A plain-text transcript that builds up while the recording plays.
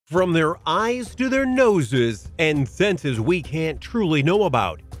From their eyes to their noses and senses we can't truly know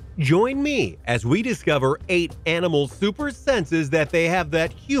about. Join me as we discover 8 animal super senses that they have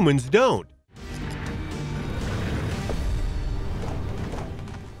that humans don't.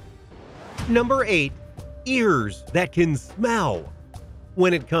 Number 8. Ears that can smell.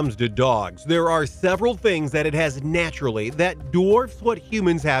 When it comes to dogs, there are several things that it has naturally that dwarfs what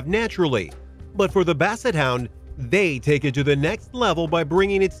humans have naturally. But for the Basset Hound, they take it to the next level by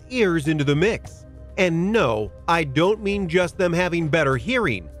bringing its ears into the mix. And no, I don't mean just them having better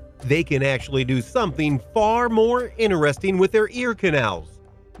hearing. They can actually do something far more interesting with their ear canals.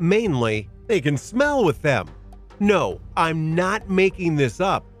 Mainly, they can smell with them. No, I'm not making this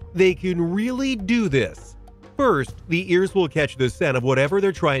up. They can really do this. First, the ears will catch the scent of whatever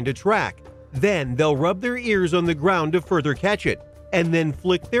they're trying to track. Then they'll rub their ears on the ground to further catch it, and then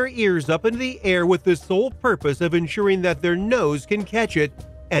flick their ears up into the air with the sole purpose of ensuring that their nose can catch it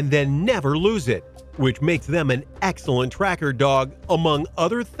and then never lose it, which makes them an excellent tracker dog, among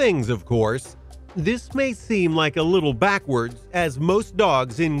other things, of course. This may seem like a little backwards, as most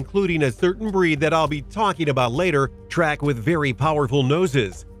dogs, including a certain breed that I'll be talking about later, track with very powerful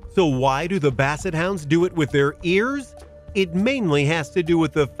noses. So why do the Basset Hounds do it with their ears? It mainly has to do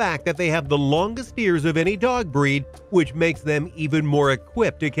with the fact that they have the longest ears of any dog breed, which makes them even more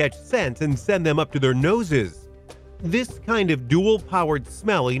equipped to catch scents and send them up to their noses. This kind of dual-powered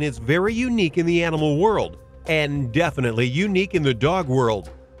smelling is very unique in the animal world, and definitely unique in the dog world.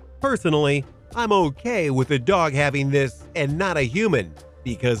 Personally, I'm okay with a dog having this and not a human,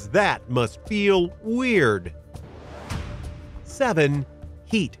 because that must feel weird. 7.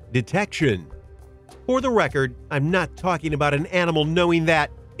 Heat detection. For the record, I'm not talking about an animal knowing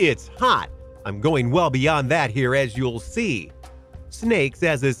that it's hot. I'm going well beyond that here, as you'll see. Snakes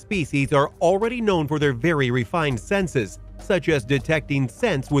as a species are already known for their very refined senses, such as detecting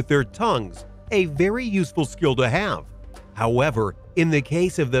scents with their tongues, a very useful skill to have. However, in the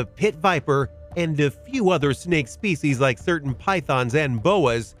case of the pit viper and a few other snake species like certain pythons and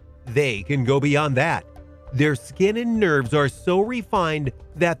boas, they can go beyond that. Their skin and nerves are so refined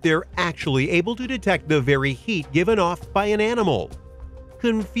that they're actually able to detect the very heat given off by an animal.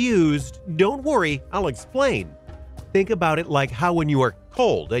 Confused? Don't worry, I'll explain. Think about it like how when you are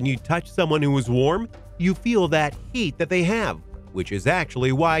cold and you touch someone who is warm, you feel that heat that they have, which is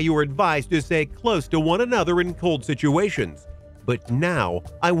actually why you are advised to stay close to one another in cold situations. But now,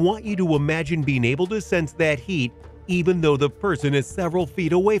 I want you to imagine being able to sense that heat even though the person is several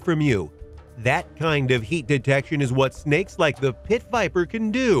feet away from you. That kind of heat detection is what snakes like the pit viper can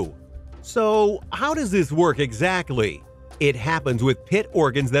do. So, how does this work exactly? It happens with pit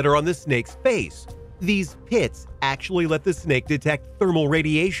organs that are on the snake's face. These pits actually let the snake detect thermal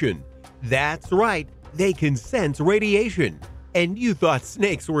radiation. That's right, they can sense radiation. And you thought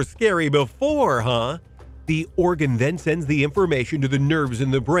snakes were scary before, huh? The organ then sends the information to the nerves in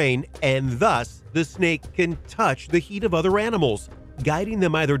the brain, and thus the snake can touch the heat of other animals, guiding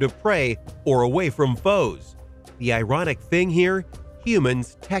them either to prey or away from foes. The ironic thing here,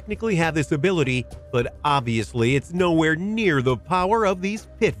 humans technically have this ability, but obviously it's nowhere near the power of these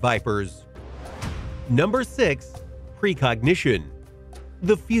pit vipers. Number 6. Precognition.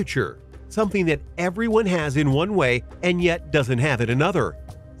 The future. Something that everyone has in one way and yet doesn't have it another.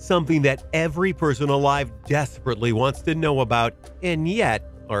 Something that every person alive desperately wants to know about and yet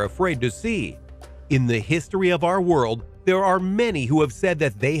are afraid to see. In the history of our world, there are many who have said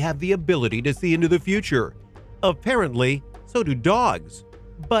that they have the ability to see into the future. Apparently, so do dogs.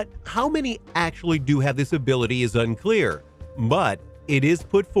 But how many actually do have this ability is unclear. But it is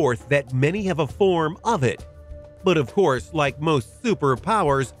put forth that many have a form of it. But of course, like most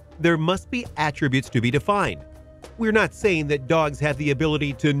superpowers, there must be attributes to be defined. We're not saying that dogs have the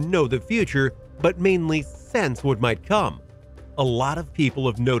ability to know the future, but mainly sense what might come. A lot of people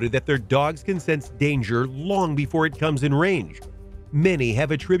have noted that their dogs can sense danger long before it comes in range. Many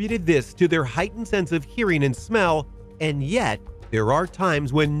have attributed this to their heightened sense of hearing and smell, and yet there are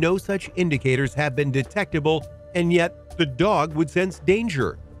times when no such indicators have been detectable, and yet the dog would sense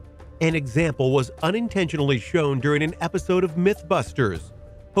danger. An example was unintentionally shown during an episode of Mythbusters.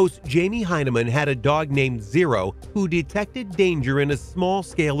 Host Jamie Heineman had a dog named Zero who detected danger in a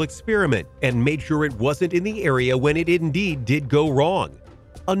small-scale experiment and made sure it wasn't in the area when it indeed did go wrong.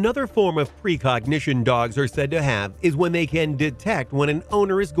 Another form of precognition dogs are said to have is when they can detect when an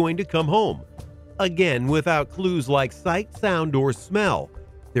owner is going to come home. Again, without clues like sight, sound, or smell.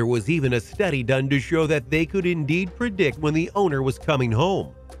 There was even a study done to show that they could indeed predict when the owner was coming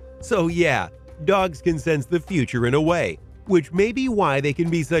home. So yeah, dogs can sense the future in a way, which may be why they can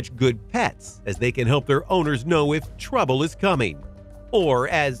be such good pets, as they can help their owners know if trouble is coming. Or,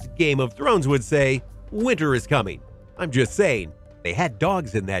 as Game of Thrones would say, winter is coming. I'm just saying, they had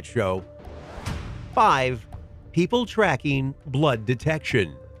dogs in that show. 5. People tracking blood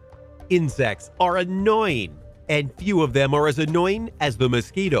detection. Insects are annoying, and few of them are as annoying as the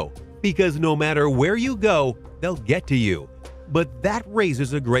mosquito, because no matter where you go, they'll get to you. But that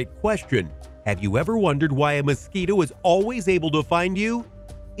raises a great question. Have you ever wondered why a mosquito is always able to find you?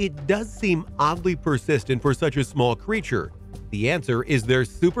 It does seem oddly persistent for such a small creature. The answer is their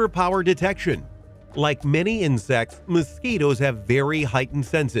superpower detection. Like many insects, mosquitoes have very heightened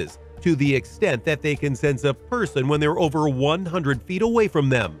senses, to the extent that they can sense a person when they're over 100 feet away from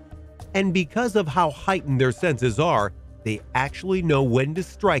them. And because of how heightened their senses are, they actually know when to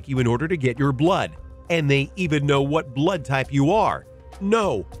strike you in order to get your blood. And they even know what blood type you are.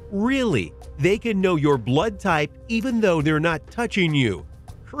 No, really, they can know your blood type even though they're not touching you.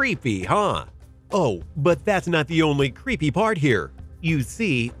 Creepy, huh? Oh, but that's not the only creepy part here. You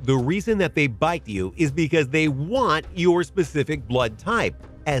see, the reason that they bite you is because they want your specific blood type,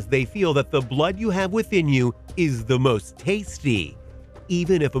 as they feel that the blood you have within you is the most tasty.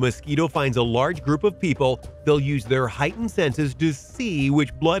 Even if a mosquito finds a large group of people, they'll use their heightened senses to see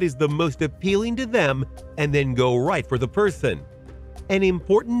which blood is the most appealing to them and then go right for the person. An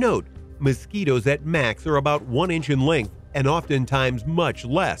important note, mosquitoes at max are about 1 inch in length and oftentimes much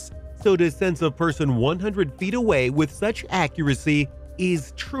less, so to sense a person 100 feet away with such accuracy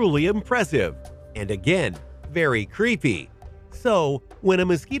is truly impressive. And again, very creepy. So, when a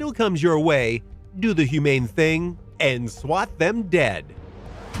mosquito comes your way, do the humane thing and swat them dead.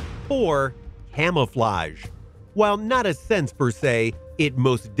 4. Camouflage. While not a sense per se, it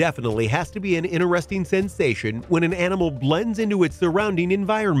most definitely has to be an interesting sensation when an animal blends into its surrounding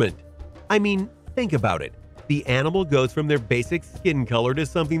environment. I mean, think about it. The animal goes from their basic skin color to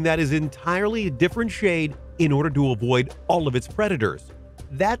something that is entirely a different shade in order to avoid all of its predators.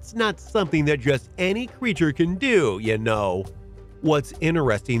 That's not something that just any creature can do, you know. What's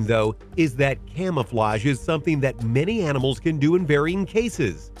interesting, though, is that camouflage is something that many animals can do in varying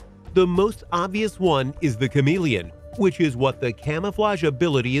cases. The most obvious one is the chameleon, which is what the camouflage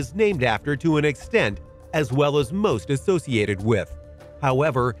ability is named after to an extent, as well as most associated with.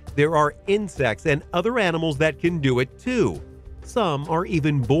 However, there are insects and other animals that can do it too. Some are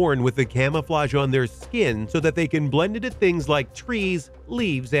even born with the camouflage on their skin so that they can blend into things like trees,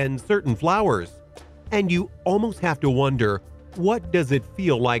 leaves, and certain flowers. And you almost have to wonder, what does it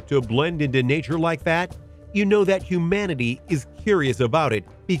feel like to blend into nature like that? You know that humanity is curious about it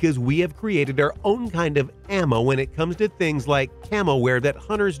because we have created our own kind of ammo when it comes to things like camo wear that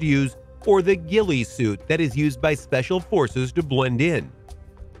hunters use or the ghillie suit that is used by special forces to blend in.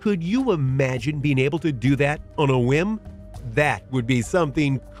 Could you imagine being able to do that on a whim? That would be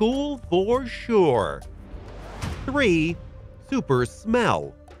something cool for sure. 3. Super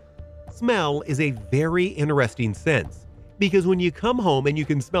smell. Smell is a very interesting sense, because when you come home and you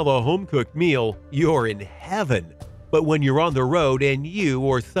can smell a home-cooked meal, you're in heaven. But when you're on the road and you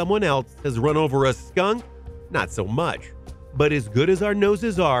or someone else has run over a skunk, not so much. But as good as our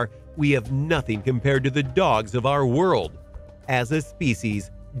noses are, we have nothing compared to the dogs of our world. As a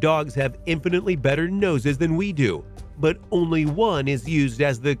species, dogs have infinitely better noses than we do, but only one is used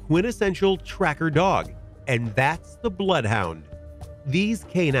as the quintessential tracker dog, and that's the bloodhound. These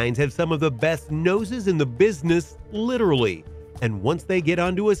canines have some of the best noses in the business, literally, and once they get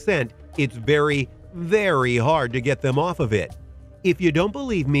onto a scent, it's very, very hard to get them off of it. If you don't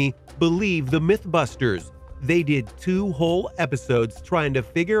believe me, believe the Mythbusters. They did 2 whole episodes trying to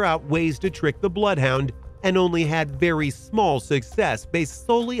figure out ways to trick the bloodhound and only had very small success based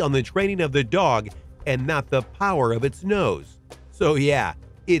solely on the training of the dog and not the power of its nose. So yeah,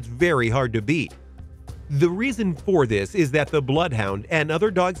 it's very hard to beat. The reason for this is that the bloodhound and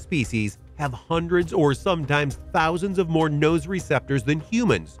other dog species have hundreds or sometimes thousands of more nose receptors than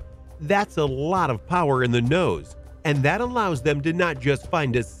humans. That's a lot of power in the nose, and that allows them to not just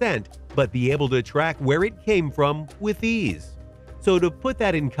find a scent, but be able to track where it came from with ease. So to put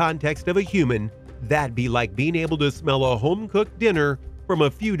that in context of a human, that'd be like being able to smell a home-cooked dinner from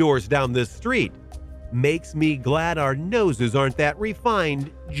a few doors down the street. Makes me glad our noses aren't that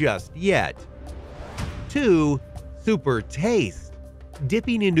refined just yet. 2. Super taste.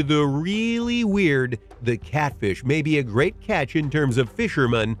 Dipping into the really weird, the catfish may be a great catch in terms of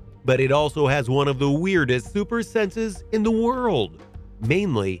fishermen, but it also has one of the weirdest super senses in the world,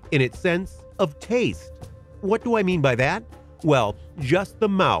 mainly in its sense of taste. What do I mean by that? Well, just the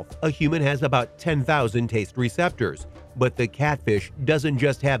mouth. A human has about 10,000 taste receptors, but the catfish doesn't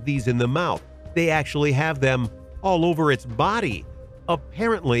just have these in the mouth. They actually have them all over its body.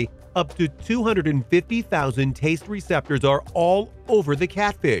 Apparently, Up to 250,000 taste receptors are all over the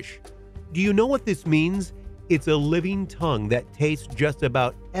catfish. Do you know what this means? It's a living tongue that tastes just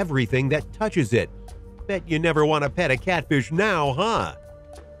about everything that touches it. Bet you never want to pet a catfish now, huh?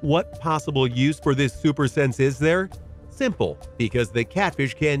 What possible use for this super sense is there? Simple, because the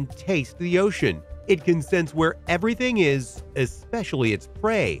catfish can taste the ocean. It can sense where everything is, especially its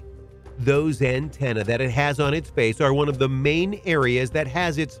prey. Those antennae that it has on its face are one of the main areas that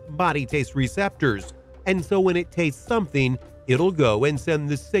has its body taste receptors. And so when it tastes something, it'll go and send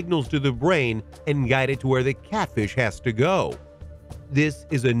the signals to the brain and guide it to where the catfish has to go. This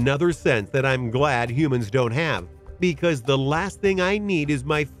is another sense that I'm glad humans don't have, because the last thing I need is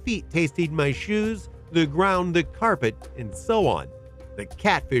my feet tasting my shoes, the ground, the carpet, and so on. The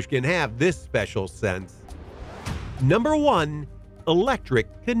catfish can have this special sense. Number 1. Electric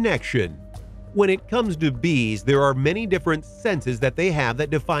connection. When it comes to bees, there are many different senses that they have that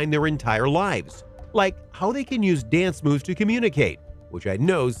define their entire lives, like how they can use dance moves to communicate, which I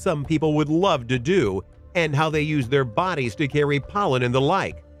know some people would love to do, and how they use their bodies to carry pollen and the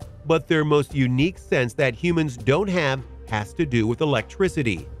like. But their most unique sense that humans don't have has to do with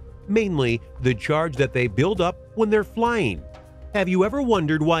electricity, mainly the charge that they build up when they're flying. Have you ever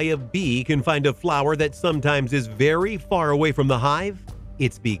wondered why a bee can find a flower that sometimes is very far away from the hive?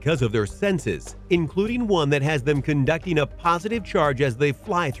 It's because of their senses, including one that has them conducting a positive charge as they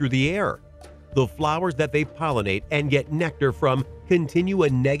fly through the air. The flowers that they pollinate and get nectar from continue a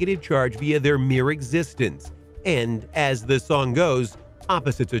negative charge via their mere existence. And as the song goes,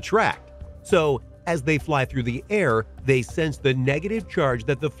 opposites attract. So as they fly through the air, they sense the negative charge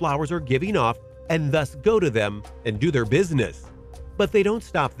that the flowers are giving off and thus go to them and do their business. But they don't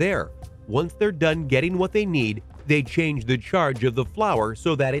stop there. Once they're done getting what they need, they change the charge of the flower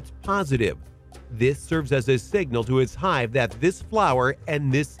so that it's positive. This serves as a signal to its hive that this flower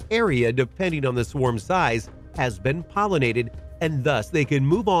and this area, depending on the swarm size, has been pollinated, and thus they can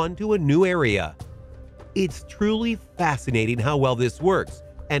move on to a new area. It's truly fascinating how well this works,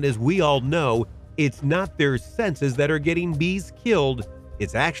 and as we all know, it's not their senses that are getting bees killed,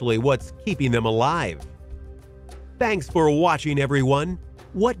 it's actually what's keeping them alive. Thanks for watching, everyone.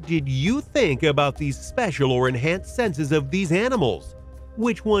 What did you think about these special or enhanced senses of these animals?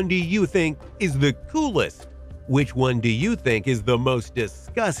 Which one do you think is the coolest? Which one do you think is the most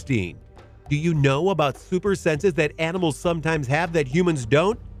disgusting? Do you know about super senses that animals sometimes have that humans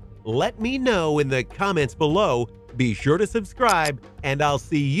don't? Let me know in the comments below. Be sure to subscribe, and I'll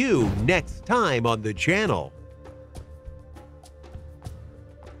see you next time on the channel.